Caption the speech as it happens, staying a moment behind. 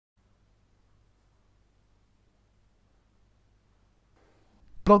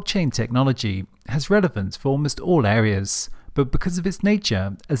blockchain technology has relevance for almost all areas, but because of its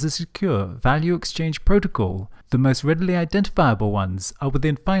nature as a secure value exchange protocol, the most readily identifiable ones are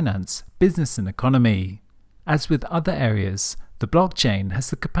within finance, business and economy. As with other areas, the blockchain has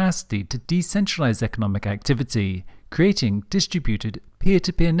the capacity to decentralize economic activity, creating distributed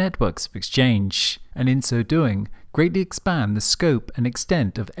peer-to-peer networks of exchange, and in so doing, greatly expand the scope and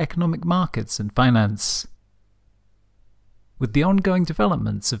extent of economic markets and finance. With the ongoing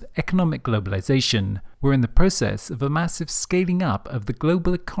developments of economic globalization, we're in the process of a massive scaling up of the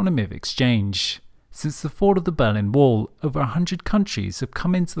global economy of exchange. Since the fall of the Berlin Wall, over 100 countries have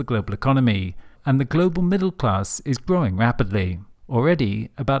come into the global economy, and the global middle class is growing rapidly. Already,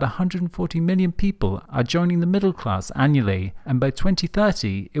 about 140 million people are joining the middle class annually, and by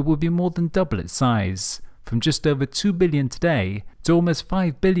 2030 it will be more than double its size, from just over 2 billion today to almost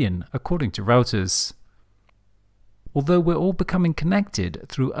 5 billion according to Reuters. Although we're all becoming connected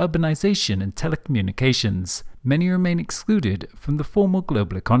through urbanization and telecommunications, many remain excluded from the formal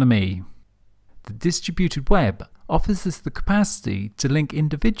global economy. The distributed web offers us the capacity to link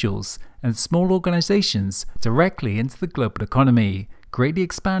individuals and small organizations directly into the global economy, greatly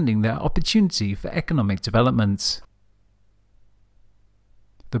expanding their opportunity for economic development.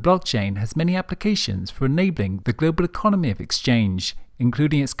 The blockchain has many applications for enabling the global economy of exchange,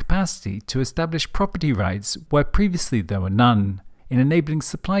 including its capacity to establish property rights where previously there were none, in enabling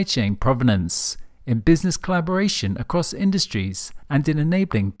supply chain provenance, in business collaboration across industries, and in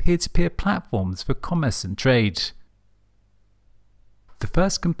enabling peer-to-peer platforms for commerce and trade. The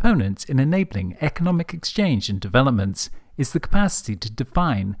first component in enabling economic exchange and development is the capacity to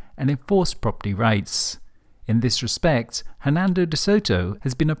define and enforce property rights. In this respect, Hernando de Soto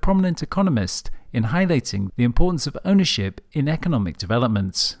has been a prominent economist in highlighting the importance of ownership in economic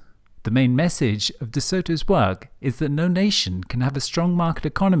development. The main message of de Soto's work is that no nation can have a strong market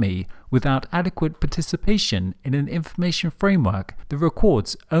economy without adequate participation in an information framework that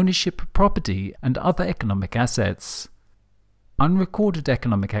records ownership of property and other economic assets. Unrecorded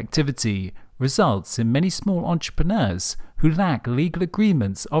economic activity results in many small entrepreneurs who lack legal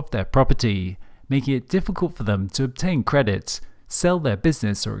agreements of their property, making it difficult for them to obtain credit, sell their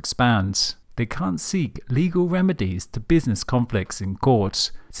business or expand. They can't seek legal remedies to business conflicts in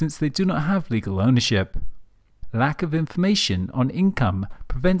court, since they do not have legal ownership. Lack of information on income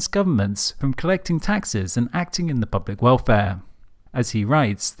prevents governments from collecting taxes and acting in the public welfare. As he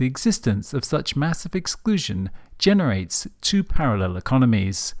writes, the existence of such massive exclusion generates two parallel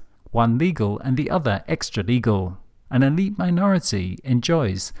economies, one legal and the other extra-legal. An elite minority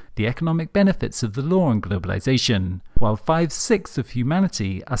enjoys the economic benefits of the law and globalization, while 5/6 of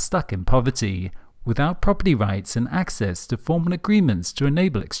humanity are stuck in poverty, without property rights and access to formal agreements to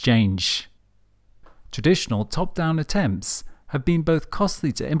enable exchange. Traditional top-down attempts have been both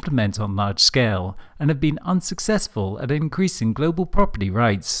costly to implement on large scale and have been unsuccessful at increasing global property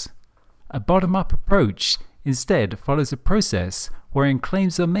rights. A bottom-up approach instead follows a process wherein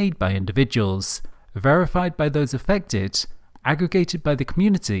claims are made by individuals, verified by those affected, aggregated by the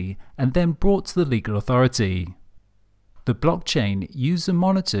community, and then brought to the legal authority. The blockchain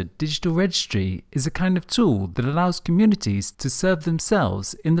user-monitored digital registry is a kind of tool that allows communities to serve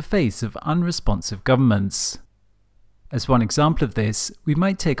themselves in the face of unresponsive governments. As one example of this, we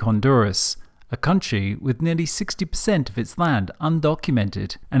might take Honduras, a country with nearly 60% of its land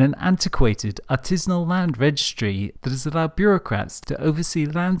undocumented and an antiquated artisanal land registry that has allowed bureaucrats to oversee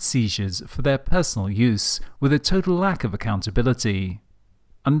land seizures for their personal use, with a total lack of accountability.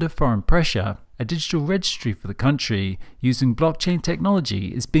 Under foreign pressure, a digital registry for the country using blockchain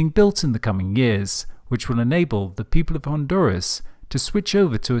technology is being built in the coming years, which will enable the people of Honduras to switch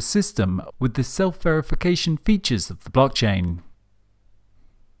over to a system with the self-verification features of the blockchain.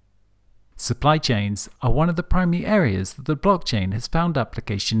 Supply chains are one of the primary areas that the blockchain has found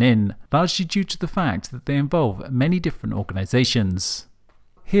application in, largely due to the fact that they involve many different organizations.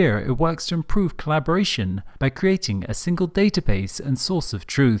 Here, it works to improve collaboration by creating a single database and source of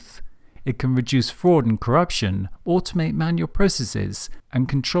truth. It can reduce fraud and corruption, automate manual processes, and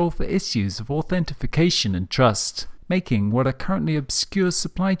control for issues of authentication and trust, making what are currently obscure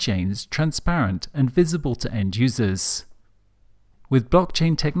supply chains transparent and visible to end users. With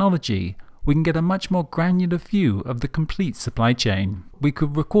blockchain technology, we can get a much more granular view of the complete supply chain. We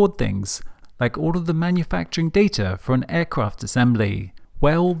could record things like all of the manufacturing data for an aircraft assembly,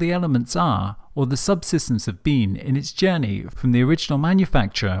 where all the elements are or the subsystems have been in its journey from the original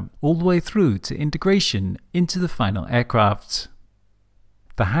manufacturer all the way through to integration into the final aircraft.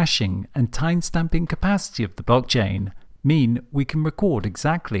 The hashing and timestamping capacity of the blockchain, mean we can record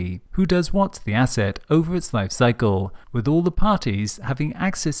exactly who does what to the asset over its life cycle, with all the parties having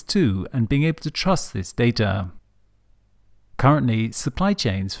access to and being able to trust this data. Currently, supply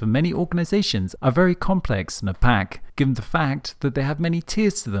chains for many organizations are very complex and opaque, given the fact that they have many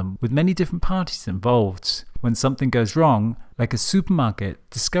tiers to them with many different parties involved. When something goes wrong, like a supermarket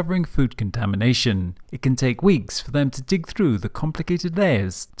discovering food contamination, it can take weeks for them to dig through the complicated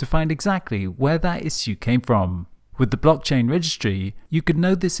layers to find exactly where that issue came from. With the blockchain registry, you could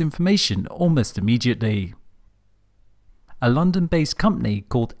know this information almost immediately. A London-based company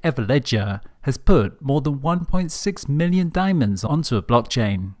called Everledger has put more than 1.6 million diamonds onto a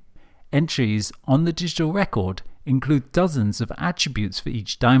blockchain. Entries on the digital record include dozens of attributes for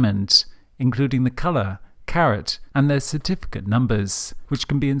each diamond, including the color, carat, and their certificate numbers, which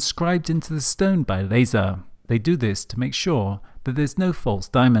can be inscribed into the stone by laser. They do this to make sure that there's no false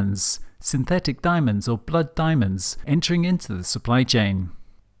diamonds, synthetic diamonds, or blood diamonds entering into the supply chain.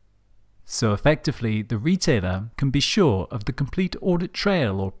 So effectively, the retailer can be sure of the complete audit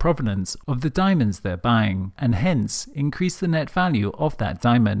trail or provenance of the diamonds they're buying, and hence increase the net value of that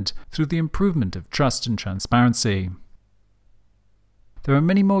diamond through the improvement of trust and transparency. There are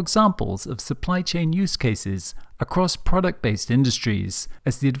many more examples of supply chain use cases across product-based industries,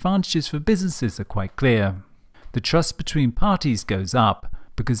 as the advantages for businesses are quite clear. The trust between parties goes up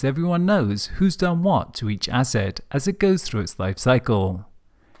because everyone knows who's done what to each asset as it goes through its life cycle.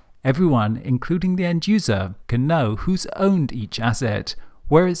 Everyone, including the end user, can know who's owned each asset,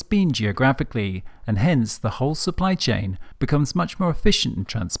 where it's been geographically, and hence the whole supply chain becomes much more efficient and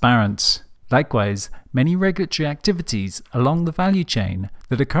transparent. Likewise, many regulatory activities along the value chain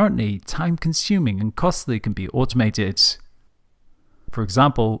that are currently time-consuming and costly can be automated. For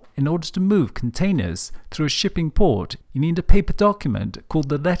example, in order to move containers through a shipping port, you need a paper document called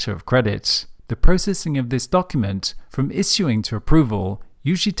the letter of credit. The processing of this document, from issuing to approval,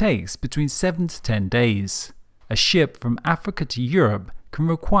 usually takes between 7 to 10 days. A ship from Africa to Europe can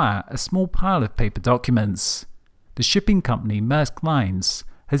require a small pile of paper documents. The shipping company Maersk Lines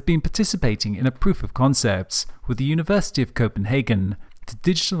has been participating in a proof of concept with the University of Copenhagen to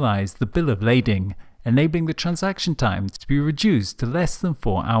digitalize the bill of lading, enabling the transaction time to be reduced to less than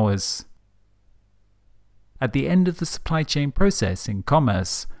 4 hours. At the end of the supply chain process in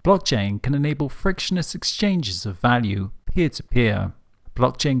commerce, blockchain can enable frictionless exchanges of value peer-to-peer.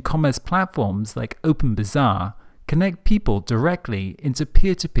 Blockchain commerce platforms like OpenBazaar connect people directly into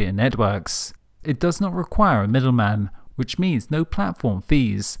peer-to-peer networks. It does not require a middleman, which means no platform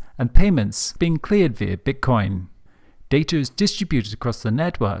fees and payments being cleared via Bitcoin. Data is distributed across the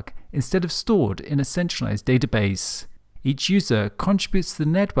network instead of stored in a centralized database. Each user contributes to the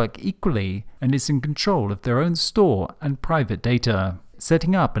network equally and is in control of their own store and private data.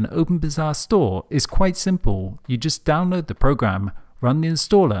 Setting up an OpenBazaar store is quite simple. You just download the program, run the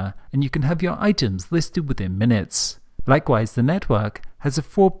installer, and you can have your items listed within minutes. Likewise, the network has a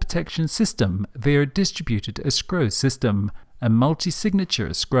fraud protection system via a distributed escrow system, a multi-signature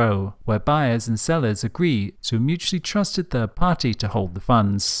escrow, where buyers and sellers agree to a mutually trusted third party to hold the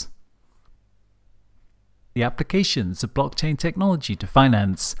funds. The applications of blockchain technology to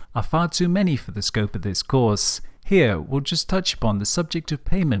finance are far too many for the scope of this course. Here, we'll just touch upon the subject of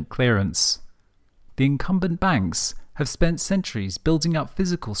payment clearance. The incumbent banks have spent centuries building up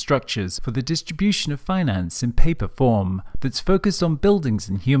physical structures for the distribution of finance in paper form that's focused on buildings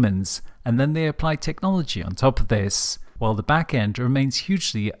and humans, and then they apply technology on top of this, while the back end remains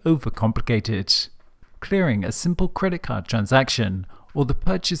hugely overcomplicated. Clearing a simple credit card transaction or the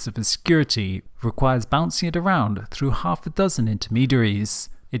purchase of a security requires bouncing it around through half a dozen intermediaries.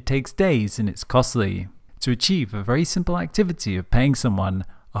 It takes days and it's costly. To achieve a very simple activity of paying someone,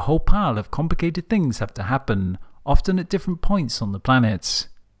 a whole pile of complicated things have to happen, often at different points on the planet.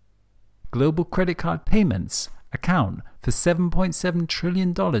 Global credit card payments account for $7.7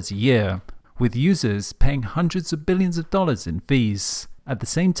 trillion a year, with users paying hundreds of billions of dollars in fees. At the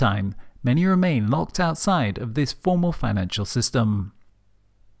same time, many remain locked outside of this formal financial system.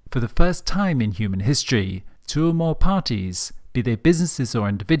 For the first time in human history, two or more parties, be they businesses or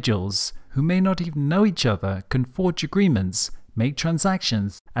individuals, who may not even know each other, can forge agreements, make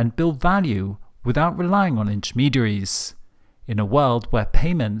transactions, and build value without relying on intermediaries. In a world where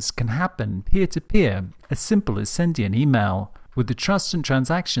payments can happen peer-to-peer, as simple as sending an email, with the trust and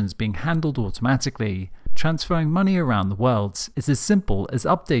transactions being handled automatically, transferring money around the world is as simple as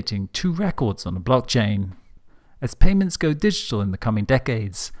updating 2 records on a blockchain. As payments go digital in the coming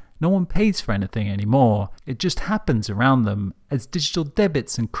decades, no one pays for anything anymore. It just happens around them as digital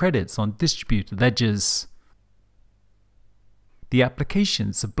debits and credits on distributed ledgers. The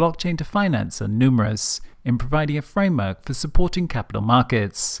applications of blockchain to finance are numerous, in providing a framework for supporting capital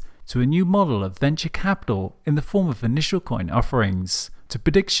markets, to a new model of venture capital in the form of initial coin offerings, to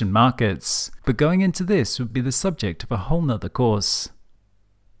prediction markets, but going into this would be the subject of a whole nother course.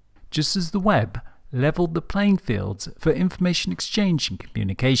 Just as the web leveled the playing field for information exchange and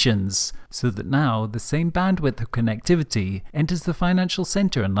communications, so that now the same bandwidth of connectivity enters the financial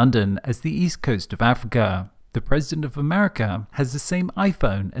center in London as the east coast of Africa. The President of America has the same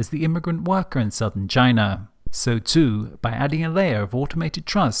iPhone as the immigrant worker in southern China. So too, by adding a layer of automated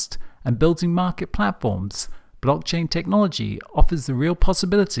trust and building market platforms, blockchain technology offers the real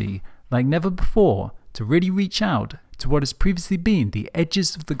possibility, like never before, to really reach out to what has previously been the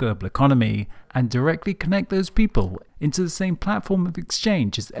edges of the global economy and directly connect those people into the same platform of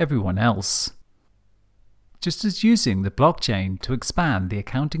exchange as everyone else. Just as using the blockchain to expand the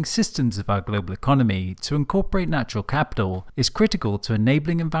accounting systems of our global economy to incorporate natural capital is critical to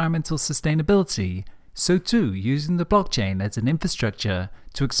enabling environmental sustainability, so too using the blockchain as an infrastructure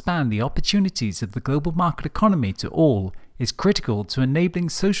to expand the opportunities of the global market economy to all is critical to enabling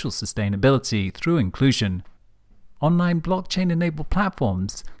social sustainability through inclusion. Online blockchain-enabled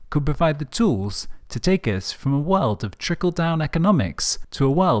platforms could provide the tools to take us from a world of trickle-down economics to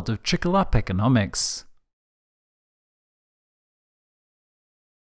a world of trickle-up economics.